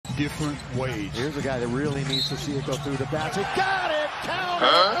different ways. Here's a guy that really needs to see it go through the basket. Got it! Count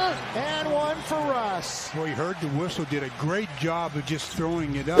it! And one for Russ. Well, he heard the whistle, did a great job of just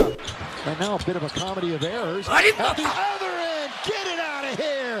throwing it up. And now a bit of a comedy of errors. At the other end, get it out of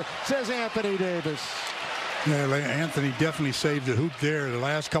here, says Anthony Davis. Yeah, Anthony definitely saved the hoop there. The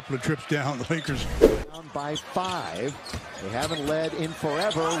last couple of trips down, the Lakers. Down by 5. They haven't led in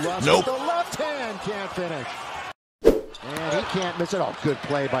forever. Russ with the left hand can't finish. And he can't miss it. Oh, good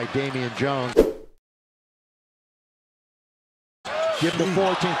play by Damian Jones. Give him the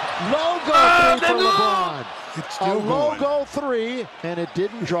 14. Logo 3 for LeBron. It's still a logo 3, and it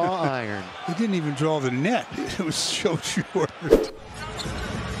didn't draw iron. It didn't even draw the net. It was so short.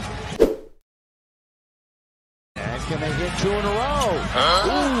 And can they hit 2 in a row?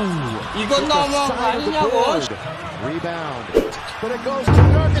 이건 너무 아니냐고. Rebound. But it goes to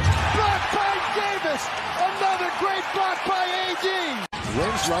Nurkic. Blocked by Davis. Another great block by AD.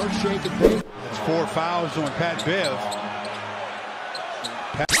 Winslow shaking big. That's 4 fouls on Pat Bev.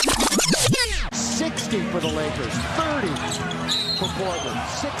 60 for the Lakers. 30 for Portland.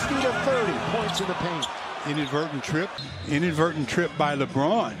 60 to 30 points in the paint. Inadvertent trip by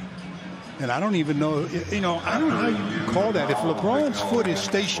LeBron. And I don't even know, I don't know how you call that. If LeBron's foot is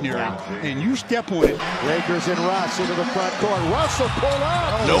stationary and you step on it. Lakers and Russ into the front court. Russ will pull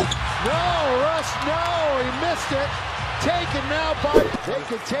up. Nope. No, Russ, no. He missed it. Taken now by, they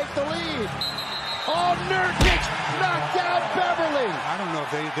could take the lead. Oh, Nurkic knocked out Beverly. I don't know if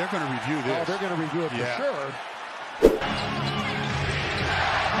they're going to review this. Oh, they're going to review it for sure.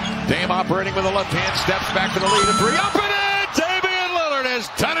 Dame operating with the left hand, steps back to the lead, a 3 up and in! Damian Lillard has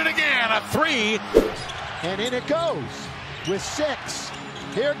done it again, a 3. And in it goes with 6.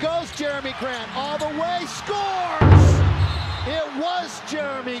 Here goes Jeremy Grant all the way, scores! It was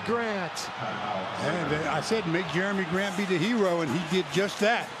Jeremy Grant. And I said make Jeremy Grant be the hero, and he did just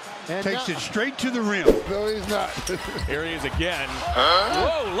that. And takes it straight to the rim. No, he's not. Here he is again.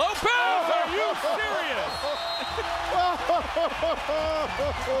 Whoa, Lopez! Are you serious?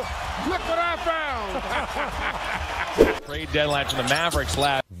 Look what I found. Trade deadline for the Mavericks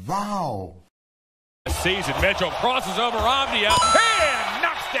last season. Mitchell crosses over Avdia and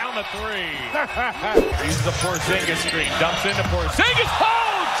knocks down the 3. Uses the Porzingis screen. Dumps into Porzingis.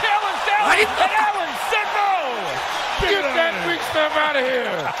 Oh! Challenge down! And Allen said no! Get that big stuff out of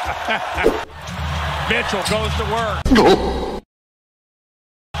here. Mitchell goes to work.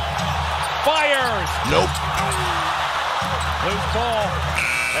 Fires. Nope. Loose ball.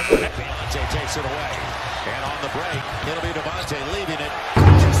 Devontae takes it away. And on the break, it'll be Devontae leaving it.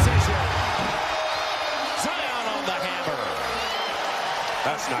 Decision. Zion on the hammer.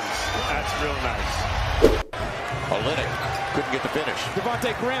 That's nice. That's real nice. Olynyk couldn't get the finish.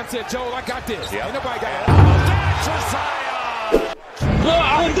 Devontae Graham said, Joel, I got this. Ain't nobody got it. That's for Zion.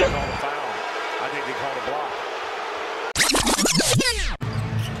 I think they called a foul. I think they called a block.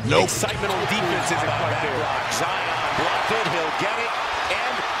 Nope. Excitement on defense isn't quite there. Zion blocked it. He'll get it.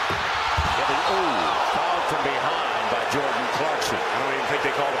 And fouled from behind by Jordan Clarkson. I don't even think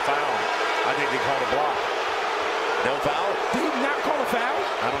they called a foul. I think they called a block. No foul? Did he not call a foul?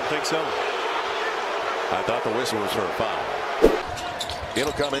 I don't think so. I thought the whistle was for a foul.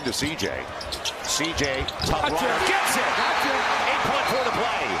 It'll come into CJ. CJ, top runner, gets it. 8.4 to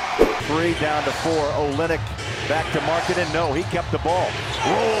play. 3 down to 4. Olynyk back to Markkanen. No, he kept the ball.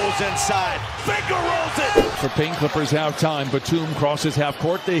 Rolls inside. Finger rolls it. For Pink Clippers halftime, Batum crosses half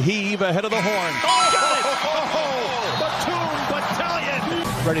court. The heave ahead of the horn. Got it. Batum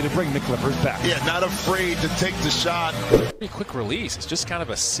Battalion. Ready to bring the Clippers back. Yeah, not afraid to take the shot. Pretty quick release. It's just kind of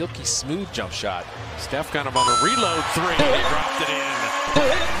a silky smooth jump shot. Steph kind of on the reload 3. He dropped it in.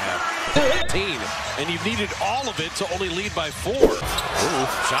 And you needed all of it to only lead by 4. Ooh,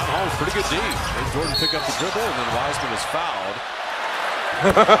 shot home, pretty good D. And Jordan picked up the dribble, and then Wiseman is fouled.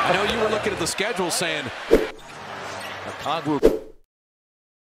 I know you were looking at the schedule saying, Okongwu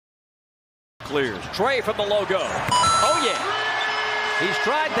clears. Trey from the logo. Oh, yeah. He's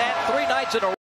tried that 3 nights in a row.